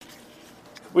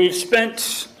We've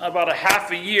spent about a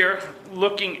half a year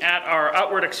looking at our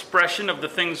outward expression of the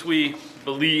things we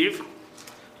believe,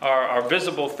 our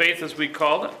visible faith as we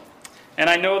call it. And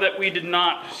I know that we did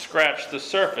not scratch the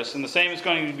surface. And the same is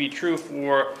going to be true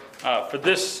for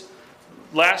this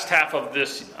last half of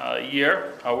this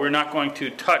year. We're not going to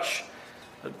touch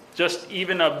just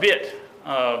even a bit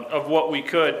of what we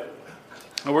could.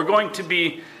 We're going to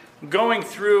be going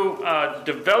through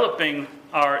developing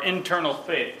our internal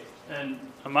faith. And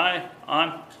am I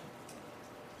on?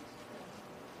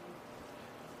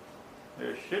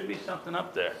 There should be something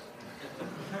up there.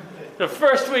 The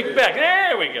first week back.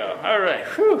 There we go. All right.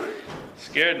 Whew.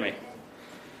 Scared me.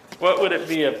 What would it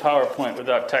be a PowerPoint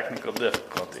without technical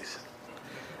difficulties?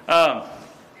 The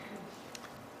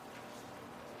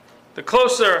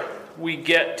closer we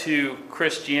get to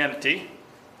Christianity,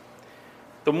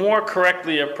 the more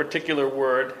correctly a particular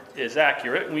word is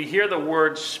accurate. We hear the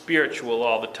word spiritual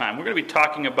all the time. We're going to be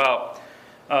talking about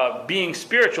being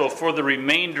spiritual for the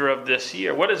remainder of this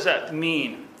year. What does that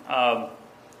mean?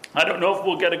 I don't know if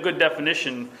we'll get a good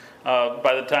definition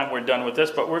by the time we're done with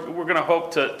this, but we're going to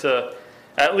hope to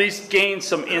at least gain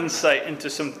some insight into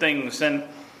some things. And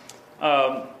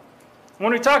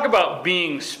when we talk about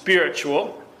being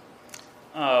spiritual,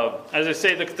 as I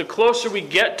say, the closer we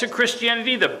get to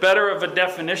Christianity, the better of a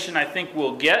definition I think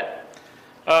we'll get.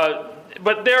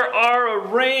 But there are a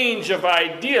range of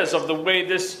ideas of the way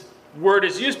this word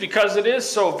is used because it is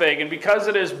so vague and because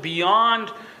it is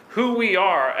beyond who we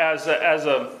are as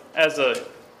a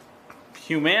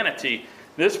humanity.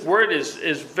 This word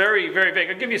is very, very vague.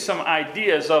 I'll give you some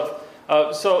ideas of.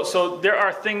 So there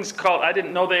are things called, I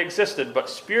didn't know they existed, but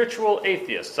spiritual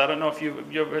atheists. I don't know if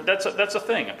you've heard, that's a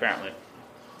thing apparently.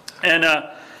 And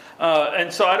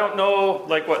so I don't know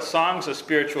like what songs a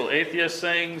spiritual atheist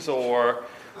sings, or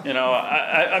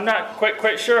I'm not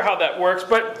quite sure how that works.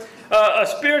 But a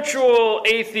spiritual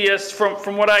atheist,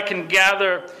 from what I can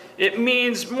gather, it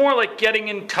means more like getting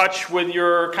in touch with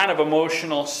your kind of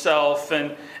emotional self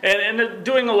and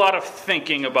doing a lot of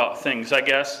thinking about things, I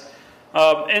guess.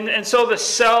 And so the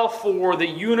self or the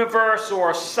universe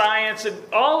or science, and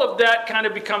all of that kind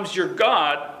of becomes your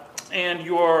God and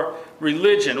your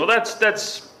religion. Well,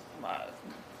 that's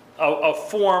a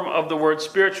form of the word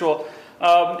spiritual.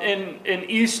 In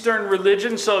Eastern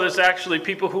religion, so there's actually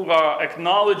people who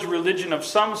acknowledge religion of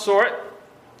some sort.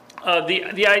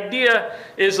 The idea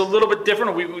is a little bit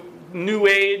different. New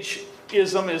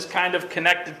Age-ism is kind of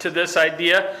connected to this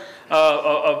idea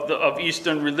of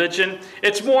Eastern religion.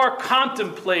 It's more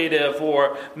contemplative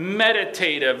or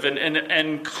meditative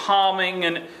and calming,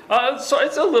 and so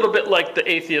it's a little bit like the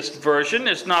atheist version.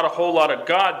 There's not a whole lot of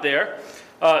God there.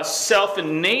 Self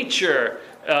and nature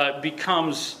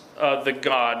becomes the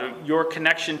God, your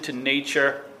connection to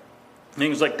nature,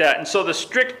 things like that. And so the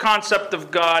strict concept of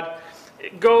God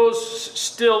goes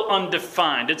still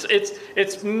undefined.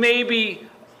 It's maybe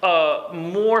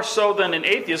more so than in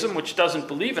atheism, which doesn't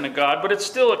believe in a God, but it's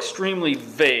still extremely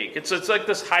vague. It's like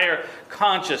this higher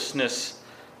consciousness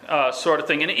sort of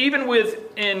thing. And even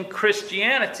within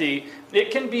Christianity, it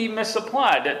can be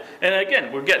misapplied. And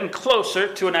again, we're getting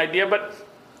closer to an idea, but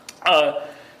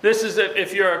this is,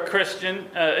 if you're a Christian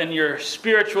and you're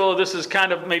spiritual, this is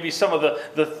kind of maybe some of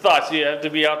the thoughts. You have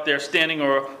to be out there standing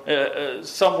or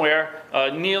somewhere,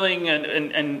 kneeling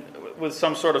and with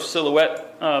some sort of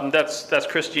silhouette. That's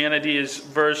Christianity's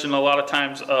version a lot of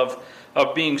times of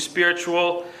being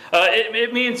spiritual.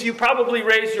 It means you probably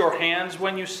raise your hands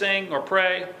when you sing or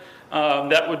pray.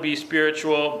 That would be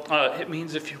spiritual. It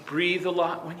means if you breathe a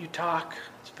lot when you talk,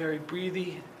 it's very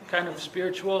breathy, kind of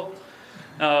spiritual.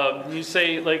 You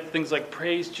say like things like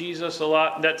praise Jesus a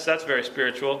lot. That's very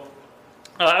spiritual.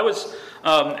 I was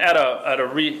at a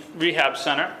rehab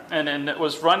center, and it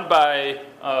was run by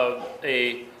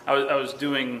I was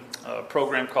doing a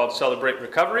program called Celebrate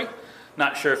Recovery.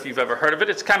 Not sure if you've ever heard of it.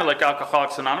 It's kind of like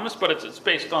Alcoholics Anonymous, but it's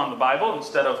based on the Bible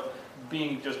instead of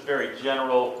being just very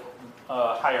general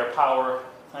higher power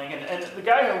thing. And the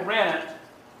guy who ran it,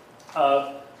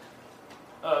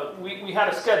 we had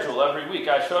a schedule every week.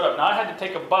 I showed up. Now I had to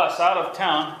take a bus out of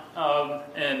town,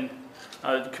 and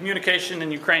communication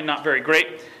in Ukraine not very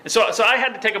great. And so I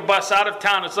had to take a bus out of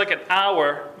town. It's like an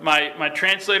hour. My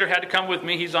translator had to come with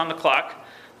me. He's on the clock.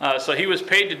 So he was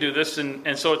paid to do this,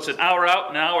 and so it's an hour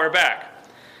out, an hour back.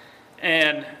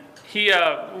 And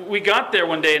we got there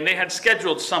one day, and they had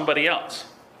scheduled somebody else,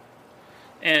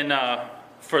 and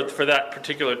for that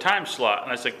particular time slot. And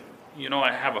I was like,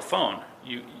 I have a phone.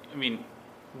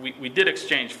 We did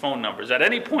exchange phone numbers. At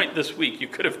any point this week, you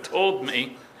could have told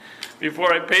me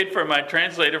before I paid for my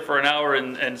translator for an hour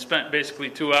and spent basically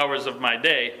 2 hours of my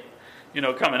day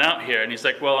coming out here. And he's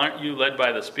like, well, aren't you led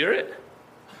by the Spirit?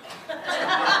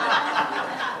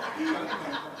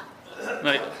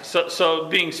 Like, so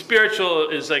being spiritual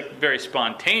is like very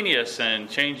spontaneous and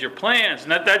change your plans.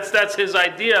 And that's his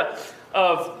idea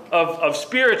of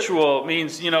spiritual.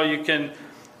 Means, you can,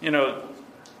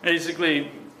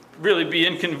 basically really be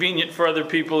inconvenient for other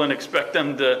people and expect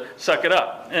them to suck it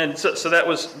up. And so that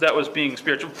was being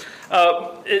spiritual.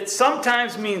 It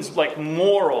sometimes means like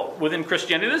moral within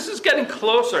Christianity. This is getting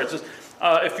closer. It's just,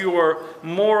 if you are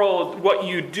moral, what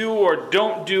you do or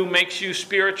don't do makes you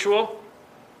spiritual.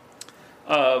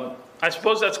 I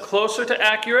suppose that's closer to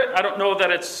accurate. I don't know that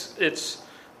it's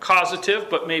causative,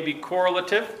 but maybe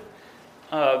correlative.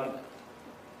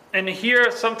 And here,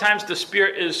 sometimes the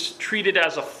Spirit is treated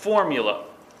as a formula,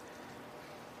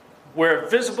 where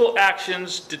visible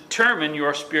actions determine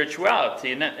your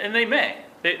spirituality, and they may.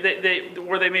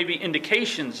 They may be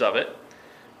indications of it.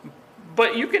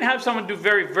 But you can have someone do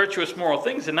very virtuous moral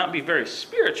things and not be very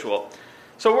spiritual.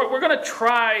 So we're going to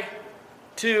try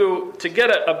to get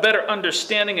a better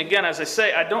understanding. Again, as I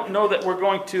say, I don't know that we're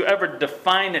going to ever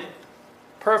define it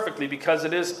perfectly, because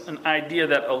it is an idea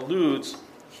that eludes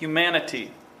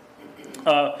humanity.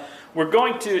 We're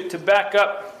going to back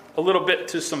up a little bit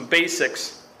to some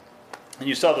basics. And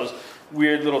you saw those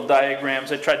weird little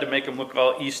diagrams. I tried to make them look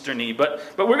all Eastern-y. But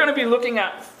we're going to be looking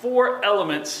at 4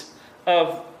 elements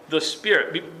of the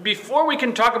Spirit. Before we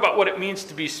can talk about what it means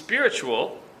to be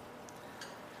spiritual,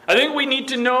 I think we need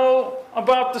to know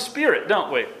about the Spirit,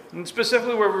 don't we? And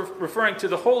specifically, we're referring to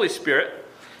the Holy Spirit.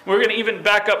 We're going to even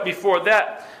back up before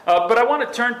that. But I want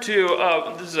to turn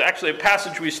to, this is actually a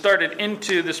passage we started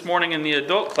into this morning in the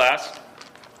adult class,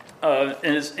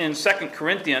 is in 2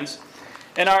 Corinthians.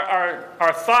 And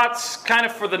our thoughts kind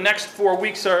of for the next 4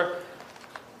 weeks are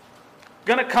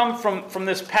going to come from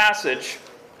this passage.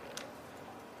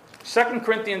 2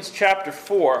 Corinthians chapter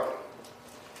 4.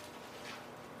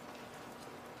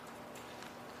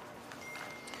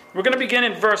 We're going to begin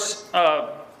in verse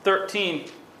 13.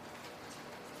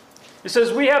 It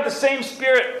says, "We have the same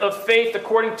spirit of faith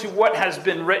according to what has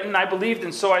been written. I believed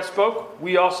and so I spoke.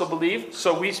 We also believe,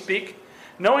 so we speak.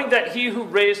 Knowing that he who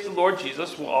raised the Lord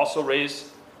Jesus will also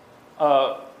raise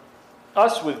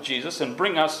us with Jesus and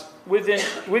bring us with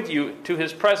you to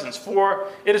his presence. For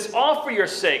it is all for your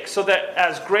sake, so that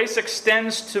as grace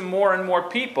extends to more and more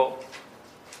people,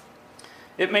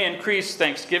 it may increase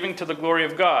thanksgiving to the glory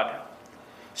of God.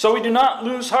 So we do not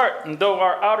lose heart, and though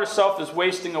our outer self is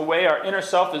wasting away, our inner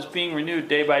self is being renewed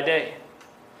day by day.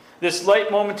 This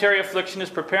light momentary affliction is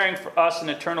preparing for us an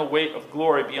eternal weight of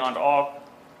glory beyond all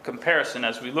comparison,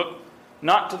 as we look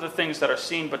not to the things that are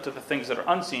seen, but to the things that are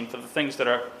unseen. For the things that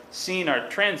are seen are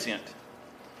transient,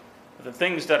 but the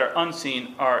things that are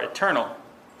unseen are eternal."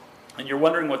 And you're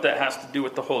wondering what that has to do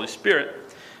with the Holy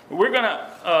Spirit. We're going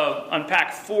to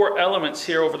unpack 4 elements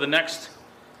here over the next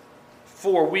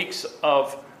 4 weeks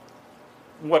of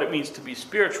what it means to be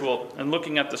spiritual and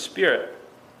looking at the Spirit.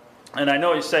 And I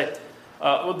know you say,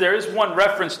 well, there is one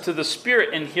reference to the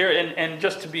Spirit in here, and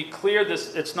just to be clear,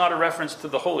 it's not a reference to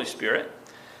the Holy Spirit.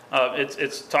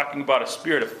 It's talking about a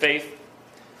spirit of faith.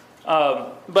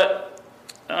 But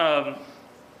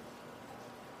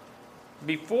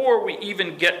before we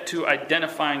even get to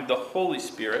identifying the Holy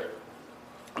Spirit,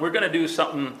 we're going to do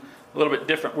something a little bit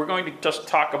different. We're going to just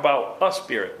talk about a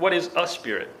spirit. What is a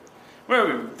spirit? We're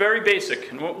going to be very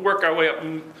basic, and we'll work our way up.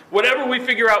 And whatever we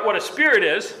figure out what a spirit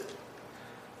is,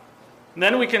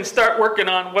 then we can start working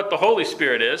on what the Holy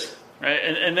Spirit is, right?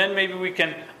 And then maybe we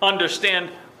can understand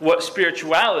what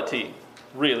spirituality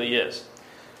really is.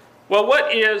 Well,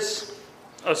 what is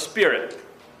a spirit?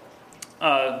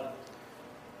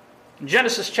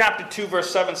 Genesis chapter 2, verse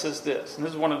 7 says this, and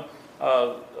this is one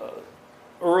of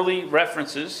early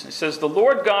references. It says, "The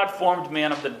Lord God formed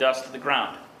man of the dust of the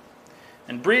ground,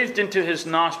 and breathed into his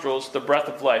nostrils the breath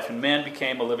of life, and man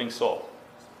became a living soul."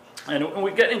 And when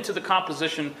we get into the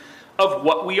composition of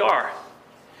what we are,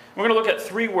 we're going to look at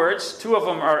 3 words. 2 of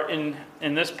them are in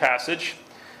this passage.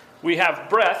 We have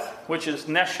breath, which is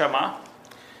neshama,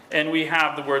 and we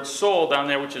have the word soul down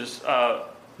there, which is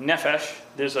nephesh.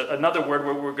 There's another word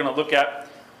where we're going to look at.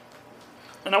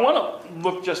 And I want to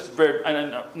look just very,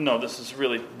 I know this is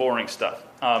really boring stuff,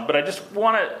 but I just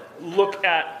want to look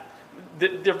at,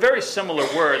 they're very similar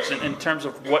words in terms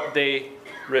of what they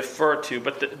refer to,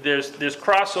 but there's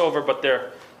crossover, but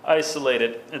they're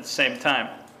isolated at the same time.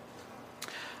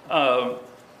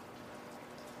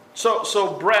 So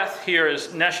breath here is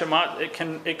neshama.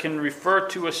 It can refer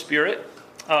to a spirit.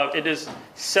 It is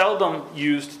seldom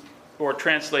used or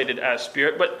translated as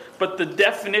spirit, but the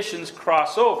definitions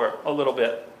cross over a little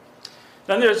bit.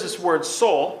 Then there's this word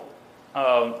soul,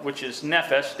 which is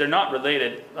nephesh. They're not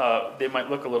related. They might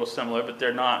look a little similar, but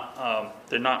they're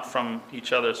not from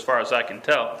each other as far as I can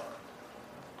tell.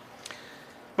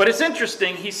 But it's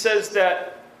interesting. He says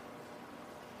that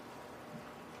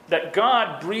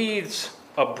God breathes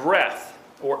a breath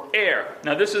or air.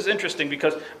 Now this is interesting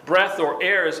because breath or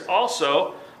air is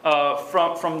also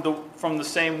from the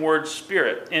same word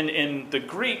spirit. In the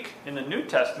Greek, in the New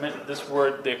Testament, this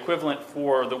word, the equivalent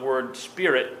for the word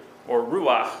spirit or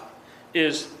ruach,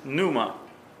 is pneuma,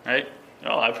 right?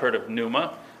 Oh, I've heard of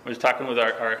pneuma. I was talking with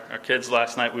our kids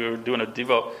last night. We were doing a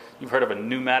devo. You've heard of a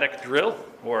pneumatic drill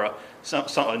or a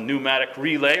pneumatic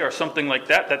relay or something like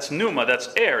that? That's pneuma. That's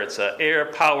air. It's an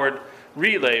air-powered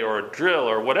relay or a drill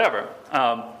or whatever.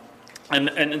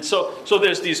 And so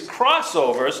there's these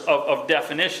crossovers of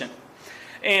definition.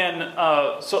 And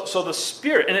so the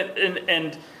spirit,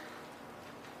 and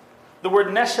the word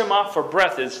neshama for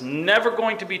breath is never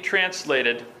going to be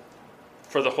translated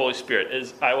for the Holy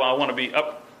Spirit. I want to be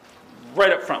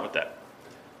right up front with that.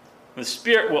 The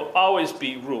Spirit will always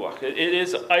be ruach. It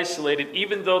is isolated,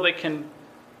 even though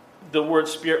the word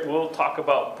Spirit will talk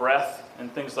about breath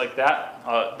and things like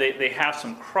that. They have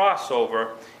some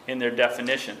crossover in their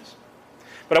definitions.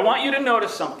 But I want you to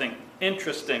notice something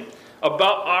interesting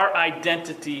about our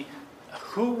identity,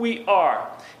 who we are.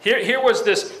 Here was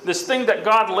this thing that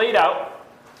God laid out,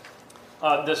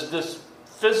 this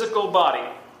physical body.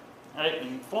 Right?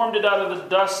 He formed it out of the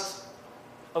dust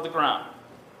of the ground.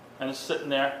 And it's sitting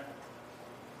there.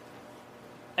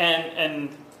 And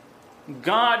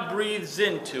God breathes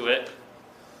into it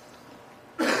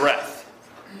breath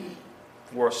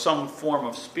or some form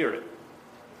of spirit.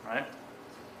 Right?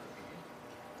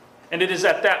 And it is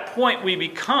at that point we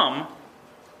become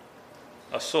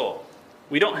a soul.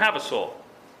 We don't have a soul.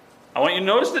 I want you to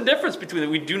notice the difference between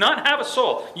them. We do not have a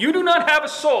soul. You do not have a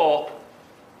soul.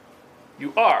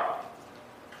 You are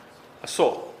a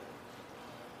soul.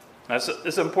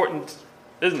 That's important,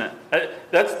 isn't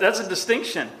it? That's a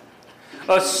distinction.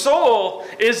 A soul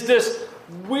is this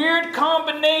weird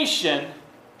combination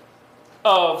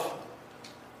of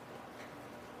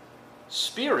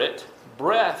spirit,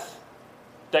 breath,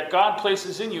 that God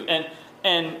places in you. And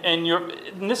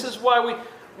this is why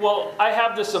I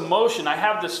have this emotion, I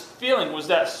have this feeling. Was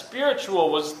that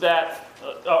spiritual? Was that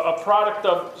a product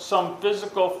of some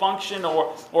physical function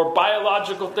or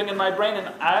biological thing in my brain? And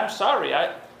I'm sorry,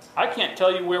 I can't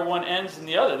tell you where one ends and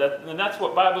the other. And that's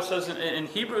what Bible says in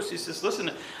Hebrews. He says,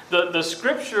 listen, the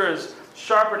Scripture is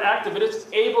sharp and active, but it's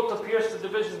able to pierce the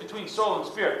division between soul and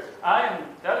spirit.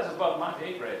 That is above my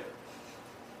pay grade.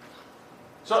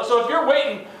 So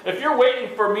if you're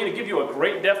waiting for me to give you a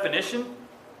great definition,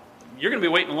 you're going to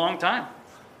be waiting a long time.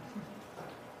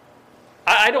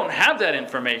 I don't have that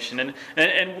information,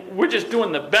 and we're just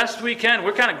doing the best we can.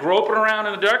 We're kind of groping around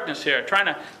in the darkness here, trying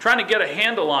to get a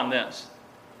handle on this.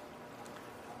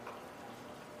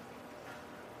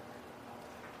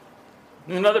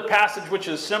 Another passage which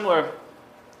is similar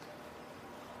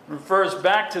refers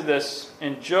back to this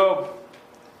in Job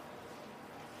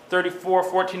 34,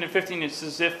 14 and 15. It's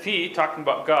as if he, talking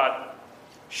about God,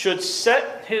 should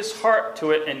set his heart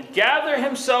to it and gather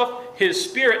himself his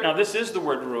spirit. Now this is the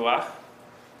word ruach.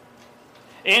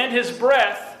 And his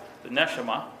breath, the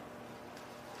neshama.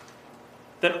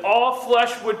 Then all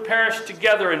flesh would perish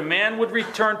together and man would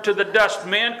return to the dust.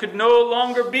 Man could no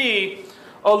longer be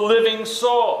a living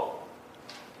soul.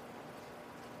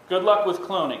 Good luck with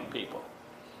cloning, people.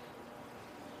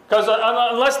 Because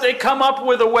unless they come up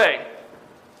with a way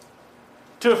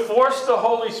to force the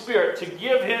Holy Spirit to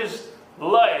give his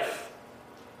life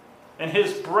and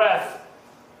his breath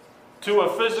to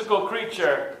a physical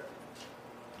creature,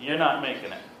 you're not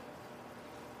making it.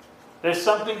 There's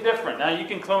something different. Now you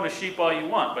can clone a sheep all you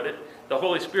want, but the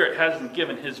Holy Spirit hasn't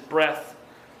given his breath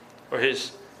or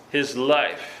his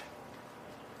life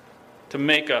to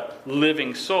make a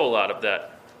living soul out of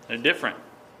that. They're different.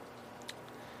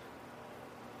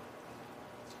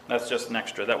 That's just an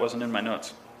extra. That wasn't in my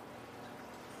notes.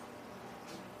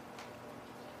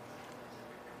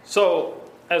 So,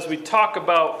 as we talk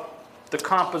about the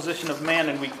composition of man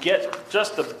and we get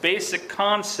just the basic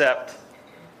concept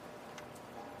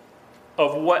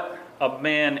of what a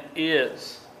man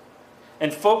is,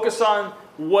 and focus on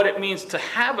what it means to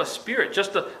have a spirit,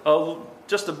 just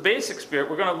a basic spirit,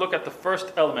 we're going to look at the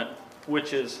first element,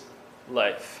 which is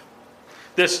life.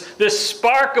 This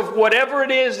spark of whatever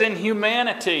it is in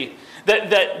humanity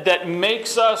that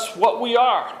makes us what we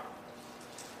are.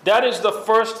 That is the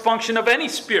first function of any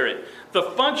spirit. The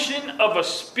function of a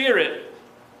spirit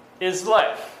is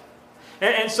life.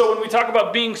 And so when we talk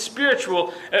about being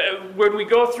spiritual, when we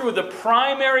go through the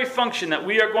primary function that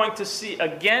we are going to see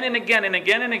again and again and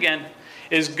again and again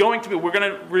is going to be, we're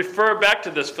going to refer back to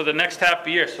this for the next half a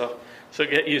year, so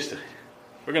get used to it.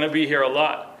 We're going to be here a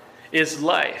lot, is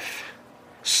life.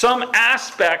 Some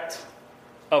aspect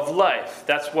of life.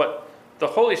 That's what the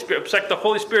Holy Spirit, it's like the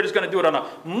Holy Spirit is going to do it on a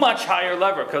much higher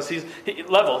level because He's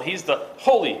the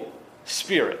Holy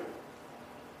Spirit.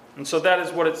 And so that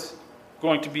is what it's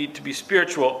going to be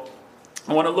spiritual.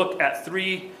 I want to look at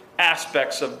three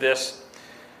aspects of this.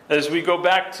 As we go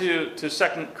back to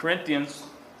 2 Corinthians,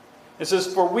 it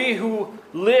says, "For we who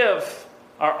live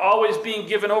are always being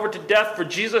given over to death for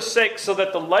Jesus' sake, so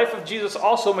that the life of Jesus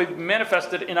also may be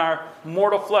manifested in our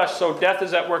mortal flesh. So death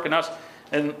is at work in us,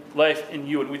 and life in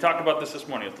you." And we talked about this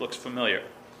morning. It looks familiar.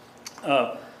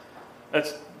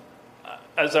 As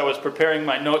I was preparing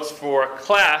my notes for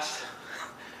class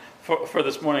for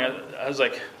this morning, I was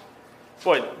like,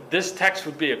 boy, this text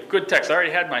would be a good text. I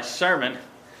already had my sermon,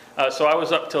 so I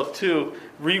was up till 2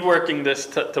 reworking this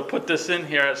to put this in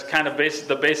here as kind of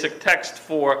the basic text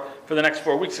for the next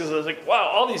 4 weeks. Because I was like, wow,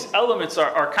 all these elements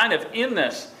are kind of in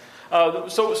this.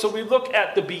 So we look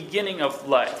at the beginning of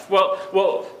life.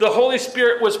 Well, the Holy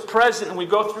Spirit was present, and we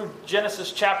go through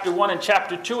Genesis chapter 1 and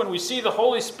chapter 2, and we see the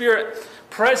Holy Spirit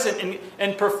present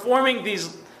and performing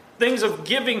these things of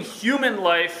giving human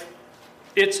life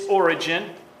its origin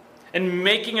and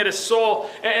making it a soul.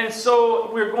 And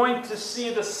so we're going to see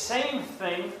the same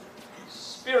thing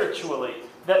spiritually.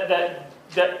 That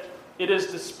it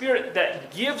is the Spirit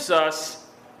that gives us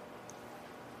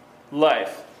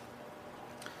life.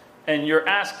 And you're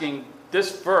asking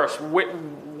this verse,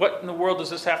 what in the world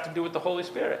does this have to do with the Holy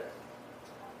Spirit?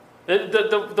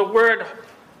 The word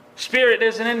Spirit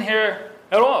isn't in here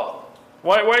at all.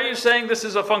 Why are you saying this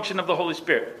is a function of the Holy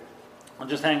Spirit? Well,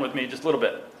 just hang with me just a little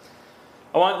bit.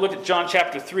 I want to look at John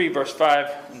chapter 3, verse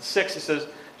 5 and 6. It says,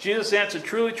 "Jesus answered,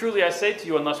 'Truly, truly, I say to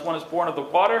you, unless one is born of the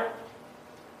water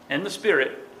and the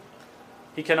Spirit,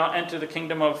 he cannot enter the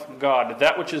kingdom of God.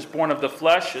 That which is born of the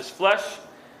flesh is flesh.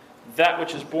 That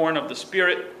which is born of the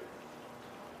Spirit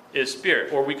is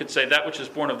spirit.'" Or we could say, that which is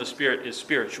born of the Spirit is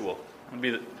spiritual. That would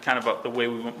be kind of the way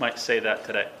we might say that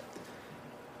today.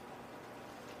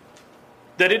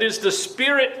 That it is the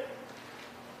Spirit.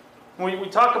 We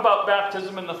talk about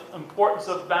baptism and the importance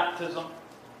of baptism.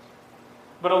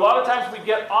 But a lot of times we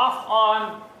get off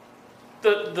on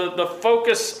the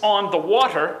focus on the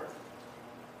water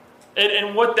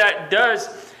and what that does.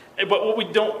 But what we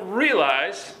don't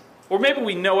realize, or maybe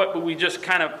we know it, but we just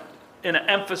kind of, in an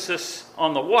emphasis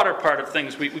on the water part of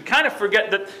things, we kind of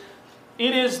forget that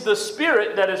it is the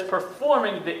Spirit that is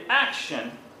performing the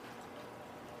action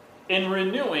in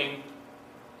renewing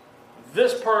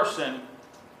this person,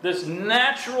 this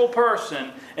natural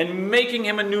person, and making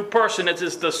him a new person. It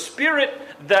is the Spirit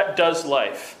that does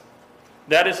life.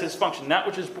 That is his function. That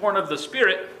which is born of the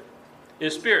Spirit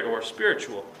is spirit, or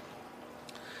spiritual.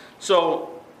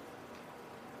 So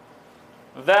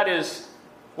that is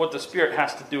what the Spirit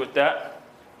has to do with that.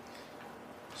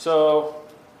 So,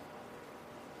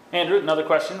 Andrew, another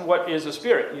question. What is a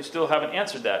spirit? You still haven't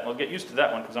answered that. We'll get used to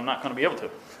that one because I'm not going to be able to.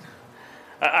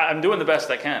 I'm doing the best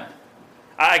I can.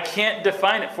 I can't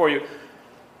define it for you.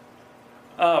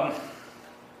 John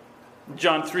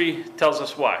 3 tells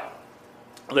us why.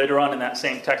 Later on in that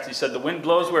same text, he said, "The wind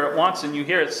blows where it wants, and you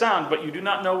hear its sound, but you do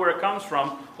not know where it comes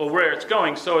from or where it's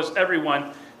going. So is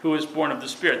everyone who is born of the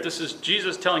Spirit." This is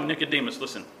Jesus telling Nicodemus,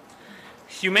 listen,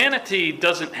 humanity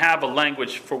doesn't have a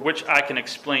language for which I can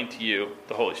explain to you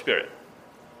the Holy Spirit.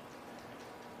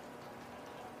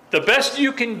 The best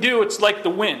you can do, it's like the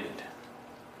wind.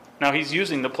 Now he's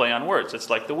using the play on words. It's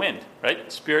like the wind,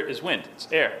 right? Spirit is wind. It's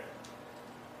air.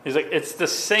 He's like, it's the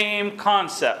same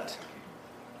concept.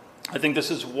 I think this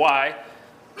is why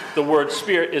the word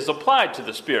Spirit is applied to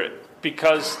the Spirit,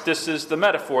 because this is the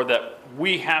metaphor that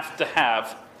we have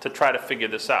to try to figure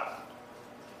this out.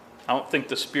 I don't think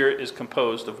the Spirit is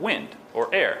composed of wind or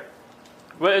air.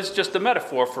 Well, it's just a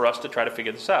metaphor for us to try to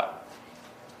figure this out.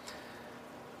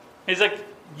 He's like,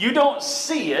 you don't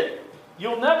see it.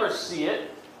 You'll never see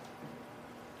it.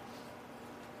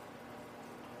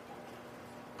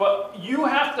 But you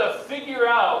have to figure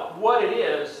out what it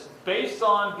is based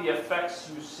on the effects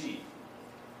you see.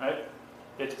 Right?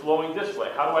 It's blowing this way.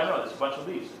 How do I know? There's a bunch of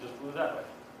leaves. It just blew that way.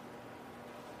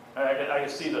 I can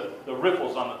see the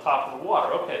ripples on the top of the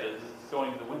water. Okay, the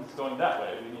wind's going that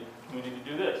way. We need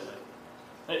to do this.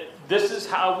 This is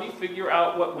how we figure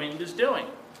out what wind is doing.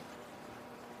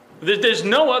 There's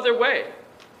no other way.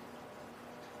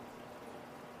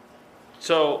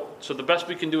 So the best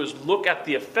we can do is look at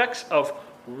the effects of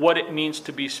what it means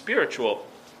to be spiritual.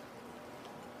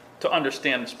 to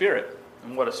understand the Spirit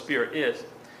and what a spirit is.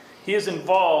 He is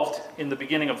involved in the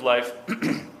beginning of life.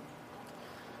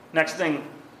 Next thing,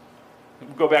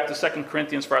 we'll go back to 2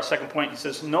 Corinthians for our second point. He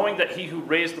says, knowing that he who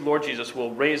raised the Lord Jesus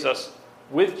will raise us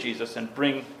with Jesus and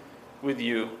bring with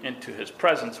you into his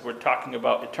presence. We're talking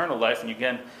about eternal life, and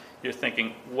again, you're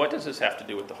thinking, what does this have to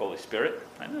do with the Holy Spirit?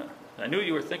 I knew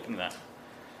you were thinking that.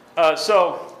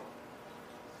 So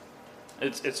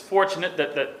it's fortunate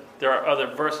that there are other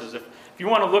verses. If you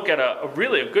want to look at a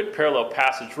really good parallel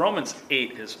passage, Romans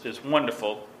 8 is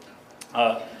wonderful.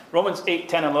 Romans 8,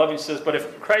 10, and 11 says, but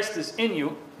if Christ is in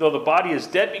you, though the body is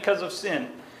dead because of sin,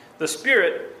 the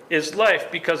Spirit is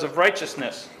life because of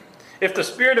righteousness. If the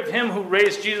Spirit of him who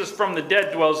raised Jesus from the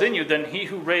dead dwells in you, then he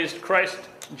who raised Christ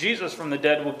Jesus from the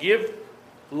dead will give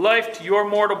life to your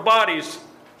mortal bodies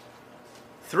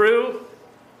through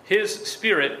his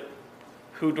Spirit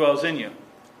who dwells in you.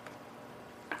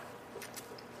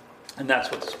 And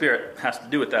that's what the Spirit has to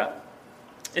do with that.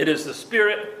 It is the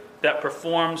Spirit that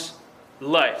performs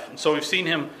life. And so we've seen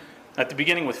him at the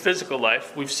beginning with physical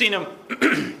life. We've seen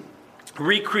him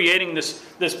recreating this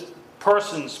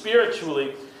person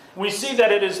spiritually. We see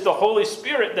that it is the Holy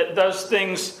Spirit that does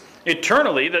things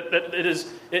eternally,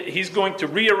 he's going to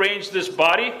rearrange this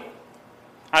body.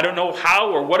 I don't know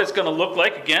how or what it's going to look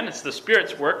like. Again, it's the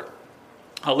Spirit's work.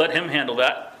 I'll let him handle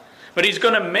that. But he's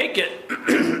going to make it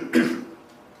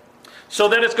so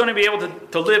that it's going to be able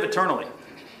to live eternally.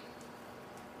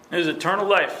 It is eternal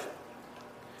life.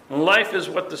 And life is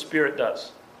what the Spirit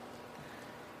does.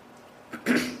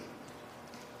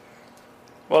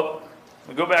 Well,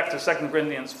 we go back to 2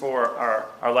 Corinthians for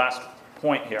our last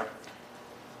point here.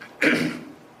 It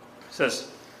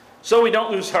says, so we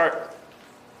don't lose heart.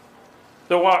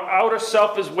 Though our outer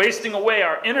self is wasting away,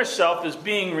 our inner self is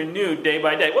being renewed day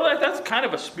by day. Well, that's kind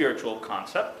of a spiritual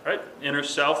concept, right? Inner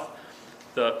self,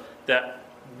 that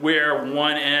where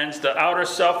one ends, the outer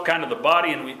self, kind of the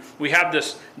body, and we have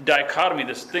this dichotomy,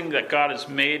 this thing that God has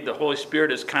made. The Holy Spirit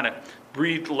has kind of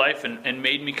breathed life and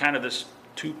made me kind of this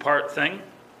two-part thing.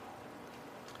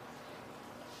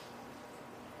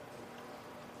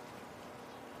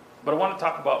 But I want to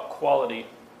talk about quality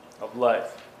of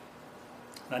life.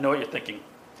 And I know what you're thinking.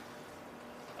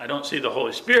 I don't see the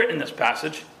Holy Spirit in this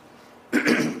passage.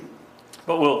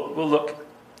 But we'll look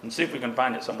and see if we can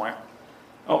find it somewhere.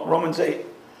 Oh, Romans 8.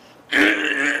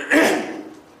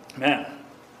 Man.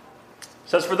 It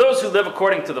says, for those who live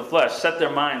according to the flesh set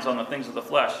their minds on the things of the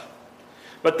flesh.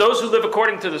 But those who live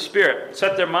according to the Spirit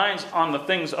set their minds on the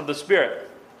things of the Spirit.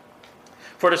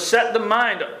 For to set the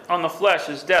mind on the flesh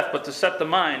is death, but to set the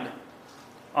mind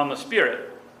on the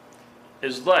Spirit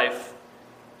is life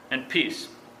and peace.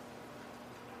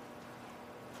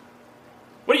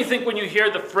 What do you think when you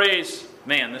hear the phrase,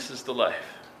 man, this is the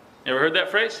life? You ever heard that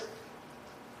phrase?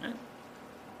 Right?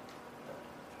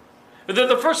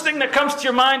 The first thing that comes to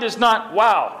your mind is not,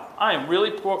 wow, I am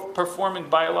really performing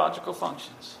biological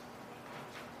functions.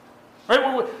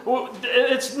 Right?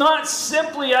 It's not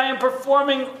simply I am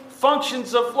performing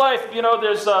functions of life. You know,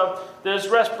 there's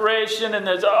respiration and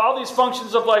there's all these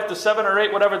functions of life, the 7 or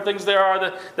 8 whatever things there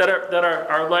are that are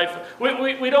our life.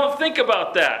 We don't think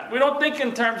about that. We don't think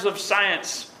in terms of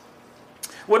science.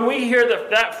 When we hear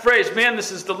that phrase, man,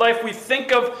 this is the life, we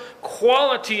think of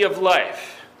quality of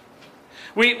life.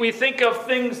 We think of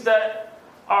things that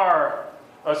are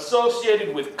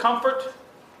associated with comfort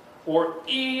or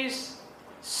ease,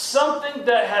 something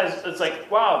that it's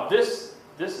like, wow, this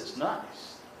is nice.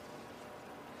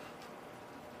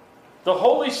 The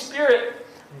Holy Spirit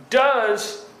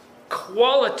does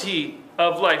quality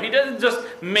of life. He doesn't just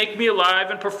make me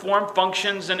alive and perform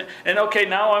functions and okay,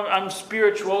 now I'm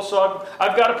spiritual, so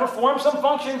I've got to perform some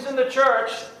functions in the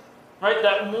church, right?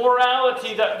 That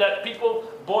morality that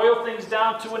people boil things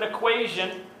down to an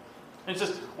equation and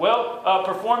says, well,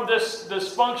 perform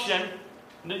this function.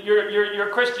 You're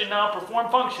a Christian now,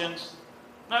 perform functions.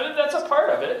 Now, that's a part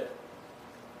of it.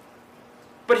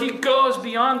 But he goes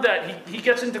beyond that. He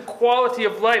gets into quality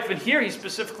of life. And here he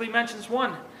specifically mentions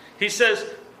one. He says,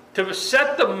 to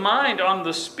set the mind on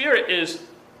the Spirit is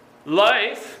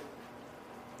life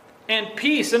and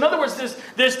peace. In other words,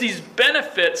 there's these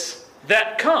benefits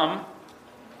that come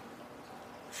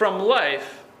from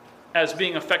life as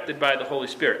being affected by the Holy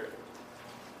Spirit.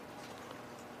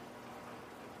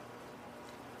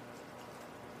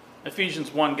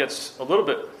 Ephesians 1 gets a little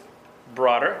bit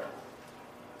broader.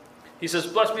 He says,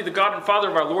 blessed be the God and Father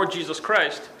of our Lord Jesus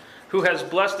Christ, who has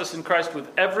blessed us in Christ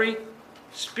with every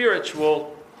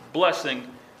spiritual blessing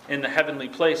in the heavenly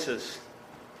places.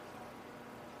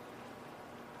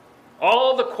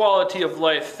 All the quality of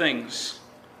life things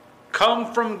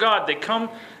come from God. They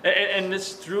come, and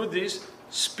it's through these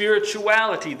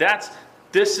spirituality.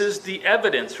 This is the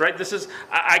evidence, right?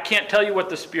 I can't tell you what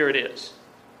the Spirit is.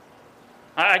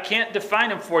 I can't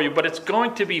define him for you, but it's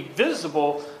going to be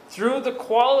visible through the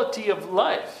quality of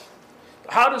life.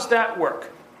 How does that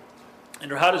work?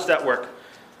 And how does that work?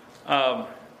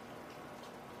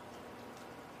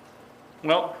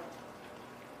 Well,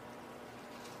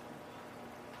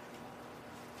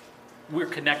 we're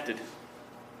connected.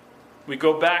 We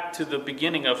go back to the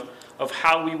beginning of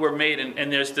how we were made,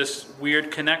 and there's this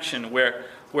weird connection where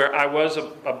I was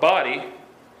a body,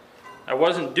 I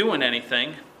wasn't doing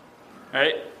anything,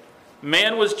 right?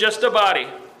 Man was just a body,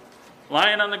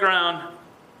 lying on the ground,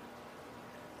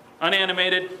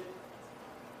 unanimated,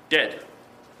 dead.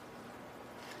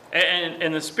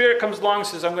 And the Spirit comes along and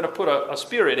says, I'm going to put a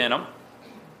spirit in him.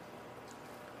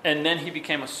 And then he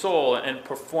became a soul and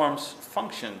performs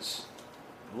functions,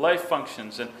 life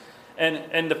functions.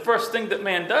 And the first thing that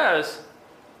man does,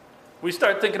 we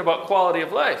start thinking about quality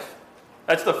of life.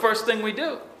 That's the first thing we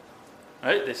do.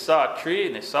 Right? They saw a tree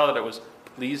and they saw that it was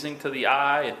pleasing to the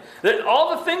eye. And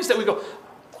all the things that we go,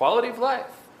 quality of life,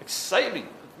 exciting,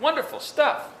 wonderful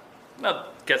stuff. Now,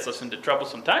 it gets us into trouble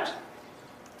sometimes,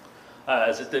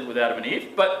 as it did with Adam and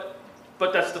Eve. But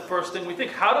that's the first thing we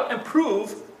think. How to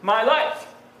improve my life.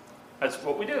 That's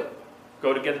what we do.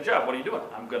 Go to get a job. What are you doing?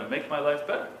 I'm going to make my life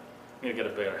better. I'm going to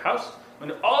get a bigger house. I'm going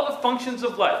to do all the functions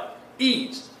of life.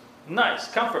 Ease, nice,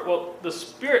 comfort. Well, the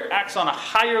Spirit acts on a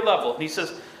higher level. He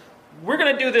says, we're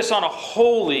going to do this on a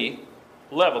holy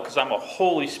level because I'm a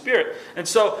Holy Spirit. And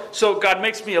so God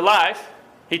makes me alive.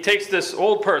 He takes this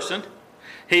old person.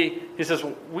 He says,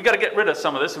 we got to get rid of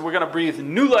some of this and we're going to breathe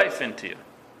new life into you.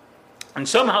 And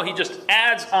somehow he just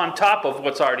adds on top of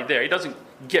what's already there. He doesn't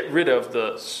get rid of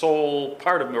the soul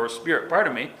part of me or spirit part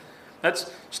of me.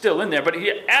 That's still in there. But he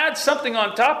adds something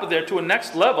on top of there to a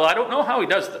next level. I don't know how he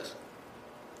does this.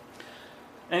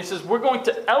 And he says, we're going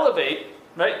to elevate,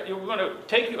 right? We're going to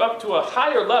take you up to a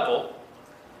higher level.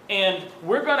 And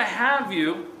we're going to have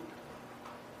you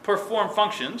perform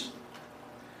functions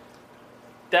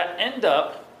that end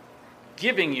up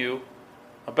giving you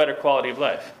a better quality of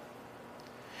life.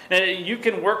 And you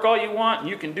can work all you want.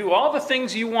 You can do all the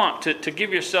things you want to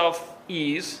give yourself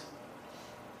ease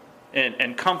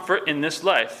and comfort in this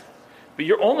life. But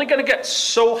you're only going to get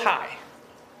so high.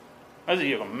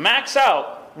 You're going to max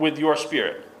out with your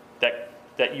spirit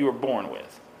that you were born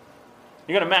with.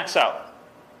 You're going to max out.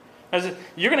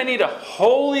 You're going to need a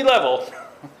holy level,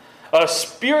 a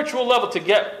spiritual level to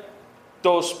get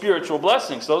those spiritual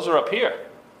blessings. Those are up here.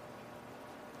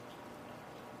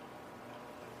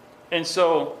 And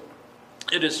so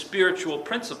it is spiritual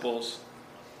principles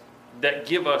that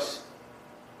give us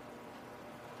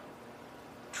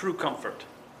true comfort,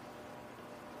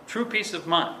 true peace of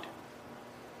mind,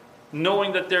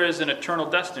 knowing that there is an eternal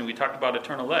destiny. We talked about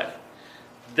eternal life.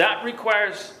 That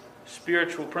requires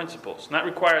spiritual principles. And that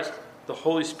requires the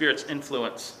Holy Spirit's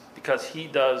influence because he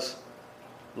does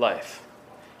life.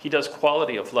 He does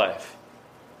quality of life.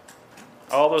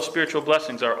 All those spiritual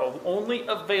blessings are only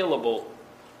available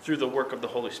through the work of the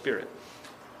Holy Spirit.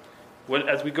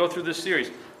 As we go through this series,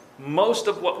 most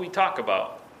of what we talk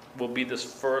about will be this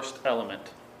first element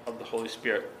of the Holy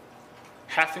Spirit,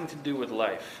 having to do with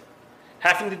life,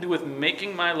 having to do with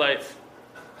making my life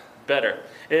better.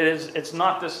 It's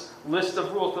not this list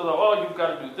of rules. You've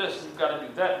got to do this, you've got to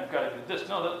do that, you've got to do this.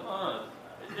 No,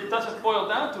 it doesn't boil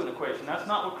down to an equation. That's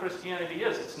not what Christianity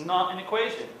is. It's not an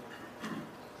equation.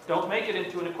 Don't make it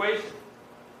into an equation.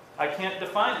 I can't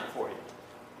define it for you.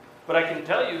 But I can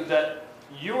tell you that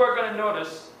you are going to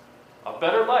notice a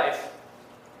better life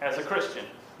as a Christian.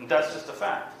 And that's just a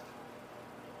fact.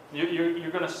 You're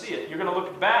going to see it. You're going to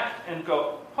look back and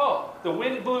go, oh, the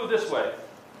wind blew this way.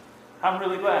 I'm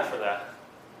really glad for that.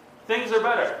 Things are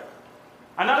better.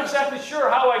 I'm not exactly sure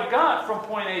how I got from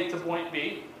point A to point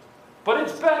B, but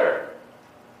it's better.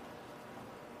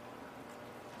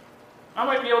 I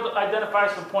might be able to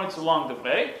identify some points along the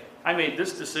way. I made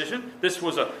this decision. This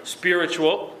was a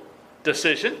spiritual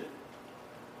decision.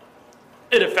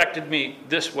 It affected me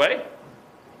this way.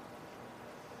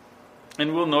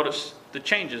 And we'll notice the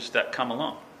changes that come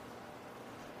along.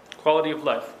 Quality of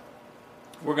life.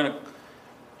 We're going to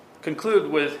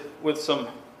conclude with some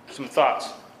thoughts.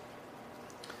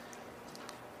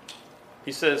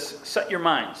 He says, set your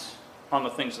minds on the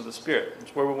things of the Spirit.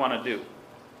 It's where we want to do.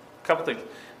 A couple things.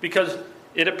 Because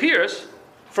it appears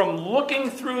from looking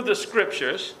through the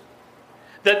Scriptures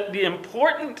that the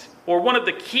important, or one of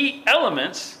the key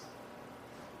elements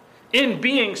in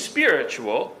being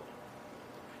spiritual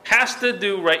has to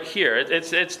do right here.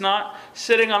 It's not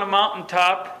sitting on a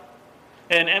mountaintop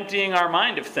and emptying our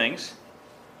mind of things.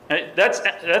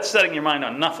 That's setting your mind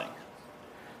on nothing.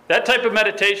 That type of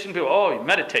meditation, people, oh, you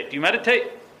meditate. Do you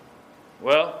meditate?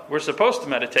 Well, we're supposed to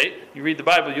meditate. You read the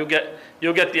Bible, you'll get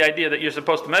the idea that you're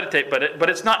supposed to meditate, but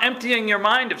it's not emptying your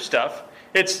mind of stuff.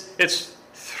 It's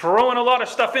throwing a lot of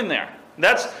stuff in there.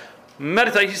 That's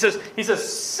meditate. He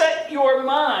says, set your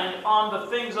mind on the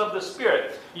things of the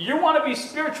Spirit. You want to be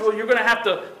spiritual, you're going to have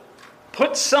to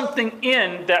put something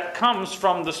in that comes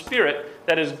from the Spirit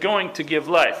that is going to give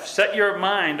life. Set your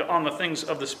mind on the things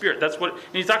of the Spirit. That's what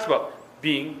he talks about,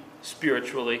 being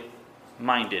spiritually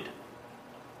minded.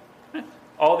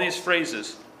 All these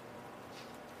phrases.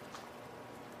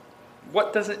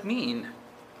 What does it mean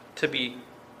to be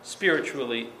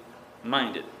spiritually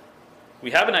minded? We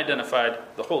haven't identified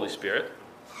the Holy Spirit.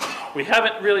 We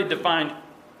haven't really defined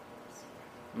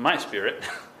my spirit.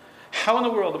 How in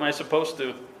the world am I supposed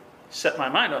to set my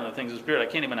mind on the things of the Spirit?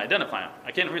 I can't even identify them.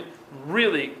 I can't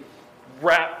really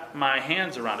wrap my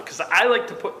hands around it, because I like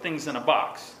to put things in a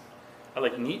box. I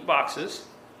like neat boxes.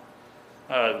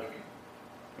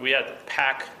 We had to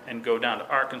pack and go down to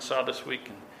Arkansas this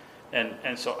week,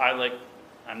 and so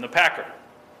I'm the packer.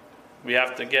 We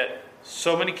have to get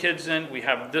so many kids in. We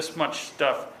have this much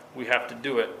stuff. We have to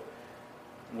do it.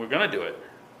 We're going to do it.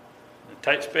 In a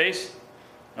tight space.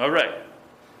 All right.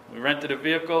 We rented a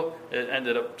vehicle. It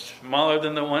ended up smaller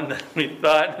than the one that we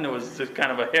thought, and it was just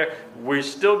kind of a hair. We're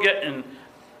still getting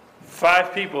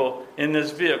 5 people in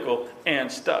this vehicle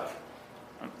and stuff.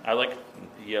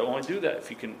 You only do that if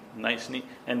you can nice, neat.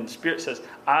 And the Spirit says,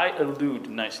 I elude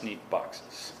nice, neat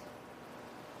boxes.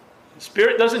 The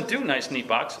Spirit doesn't do nice, neat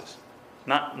boxes.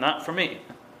 Not for me.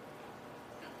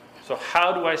 So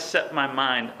how do I set my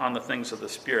mind on the things of the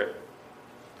Spirit?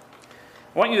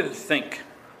 I want you to think.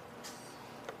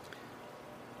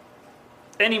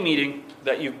 Any meeting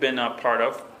that you've been a part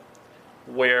of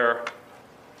where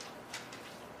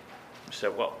you say,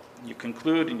 well, you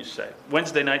conclude and you say,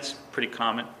 Wednesday night's pretty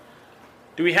common.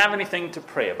 Do we have anything to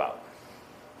pray about?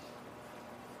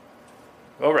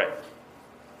 All right.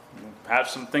 Have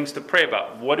some things to pray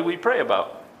about. What do we pray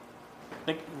about?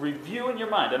 Review in your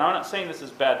mind. And I'm not saying this is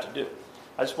bad to do.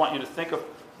 I just want you to think of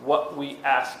what we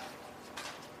ask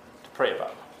to pray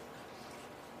about.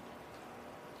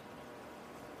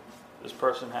 This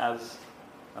person has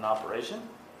an operation.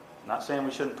 I'm not saying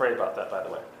we shouldn't pray about that, by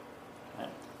the way. Right?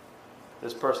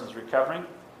 This person's recovering.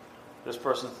 This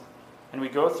person's... And we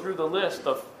go through the list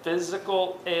of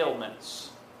physical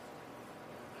ailments.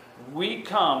 We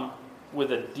come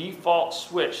with a default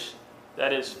switch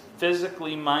that is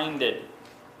physically minded.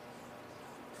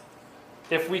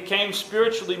 If we came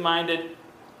spiritually minded,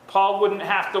 Paul wouldn't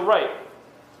have to write,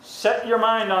 set your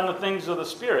mind on the things of the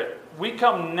Spirit. We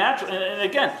come naturally. And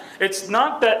again, it's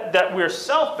not that we're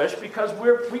selfish, because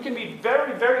we can be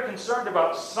very, very concerned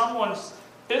about someone's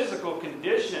physical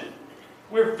condition.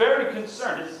 We're very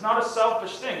concerned. It's not a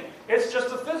selfish thing. It's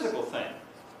just a physical thing.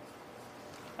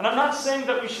 And I'm not saying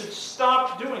that we should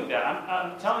stop doing that.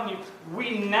 I'm telling you,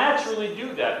 we naturally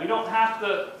do that. We don't have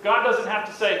to, God doesn't have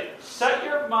to say, set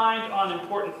your mind on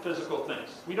important physical things.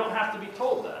 We don't have to be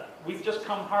told that. We've just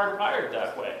come hardwired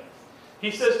that way. He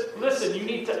says, listen, you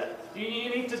need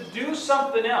to do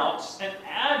something else and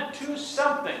add to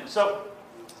something. So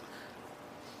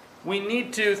we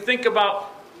need to think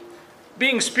about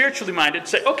being spiritually minded.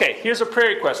 Say, okay, here's a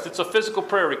prayer request. It's a physical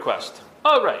prayer request.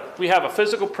 All right, we have a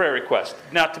physical prayer request.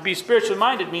 Now, to be spiritually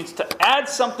minded means to add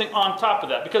something on top of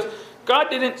that. Because God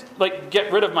didn't,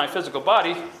 get rid of my physical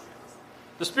body.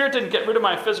 The Spirit didn't get rid of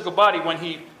my physical body when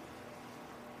He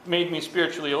made me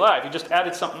spiritually alive. He just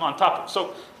added something on top of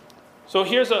it. So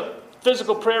here's a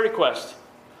physical prayer request.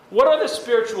 What are the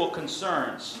spiritual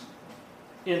concerns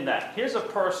in that? Here's a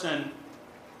person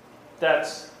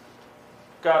that's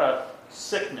got a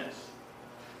sickness.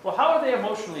 Well, how are they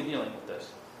emotionally dealing with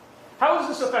this? How is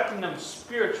this affecting them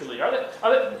spiritually? Are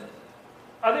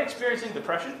they experiencing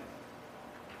depression?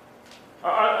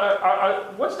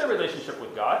 What's their relationship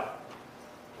with God?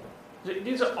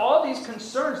 These are all these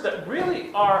concerns that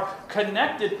really are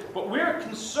connected, but we're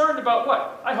concerned about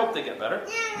what? I hope they get better.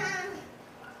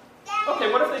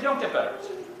 Okay, what if they don't get better?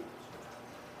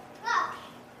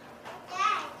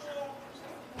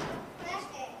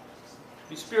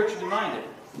 Be spiritually minded.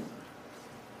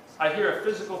 I hear a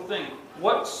physical thing.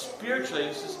 What spiritually?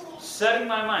 This is setting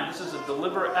my mind. This is a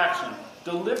deliberate action.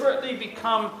 Deliberately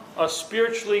become a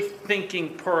spiritually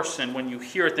thinking person when you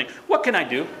hear a thing. What can I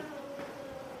do?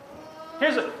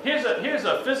 Here's a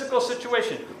physical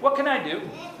situation. What can I do?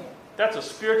 That's a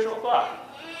spiritual thought.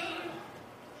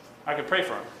 I can pray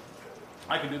for him.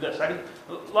 I can do this. I can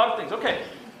a lot of things. Okay.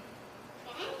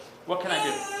 What can I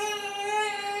do?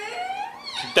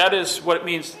 That is what it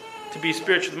means to be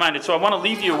spiritually minded. So I want to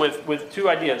leave you with two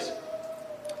ideas,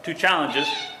 two challenges.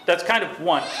 That's kind of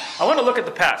one. I want to look at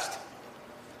the past.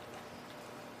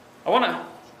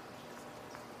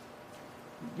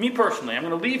 Me personally, I'm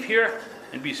going to leave here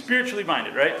and be spiritually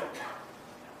minded, right?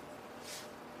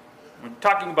 We're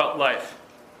talking about life.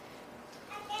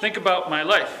 Think about my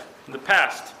life in the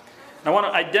past. I want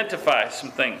to identify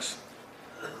some things.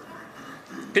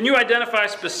 Can you identify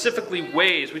specifically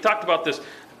ways? We talked about this,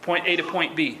 point A to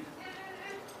point B.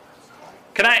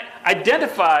 Can I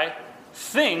identify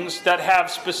things that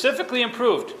have specifically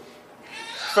improved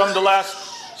from the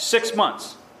last 6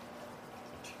 months?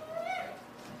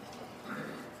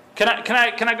 Can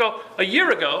I go, a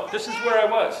year ago, this is where I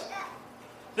was.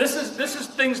 This is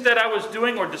things that I was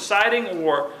doing or deciding,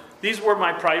 or these were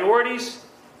my priorities.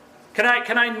 Can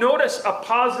I notice a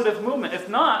positive movement? If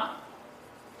not,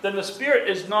 then the Spirit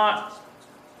is not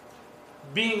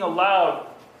being allowed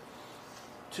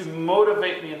to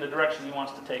motivate me in the direction He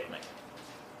wants to take me.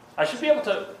 I should be able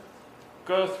to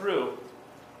go through.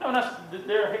 No,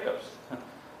 there are hiccups.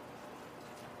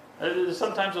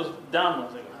 Sometimes those down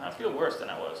ones, I feel worse than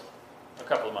I was a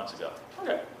couple of months ago.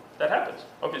 Okay, that happens.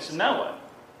 Okay, so now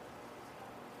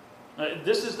what?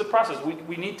 This is the process.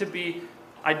 We need to be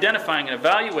identifying and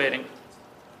evaluating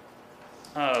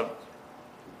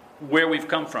where we've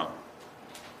come from.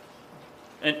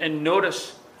 And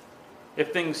notice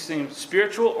if things seem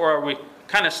spiritual or are we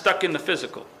kind of stuck in the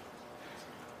physical.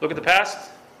 Look at the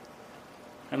past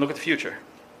and look at the future.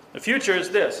 The future is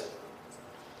this.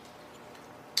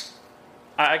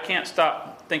 I can't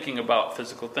stop thinking about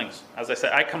physical things. As I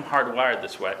said, I come hardwired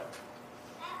this way.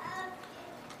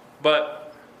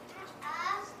 But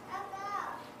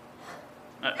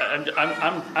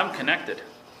I'm connected.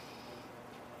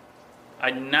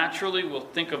 I naturally will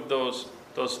think of those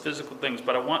physical things,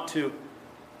 but I want to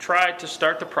try to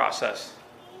start the process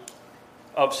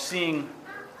of seeing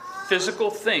physical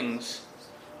things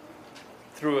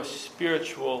through a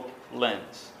spiritual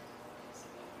lens.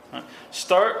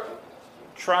 Start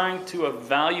trying to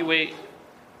evaluate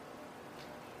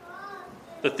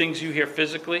the things you hear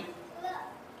physically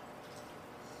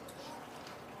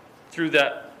through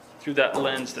that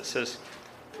lens that says,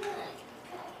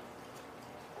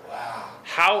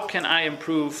 how can I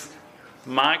improve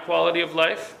my quality of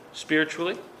life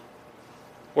spiritually?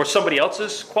 Or somebody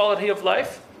else's quality of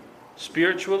life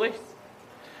spiritually?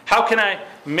 How can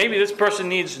maybe this person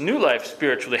needs new life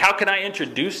spiritually. How can I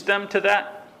introduce them to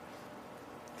that?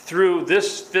 Through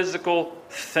this physical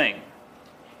thing.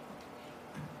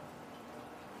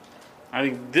 I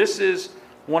think this is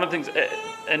one of the things,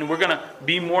 and we're going to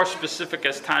be more specific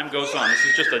as time goes on. This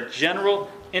is just a general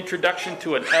introduction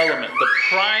to an element, the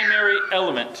primary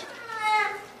element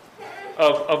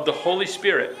of the Holy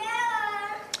Spirit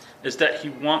is that He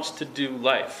wants to do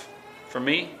life for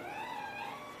me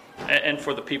and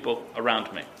for the people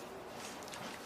around me.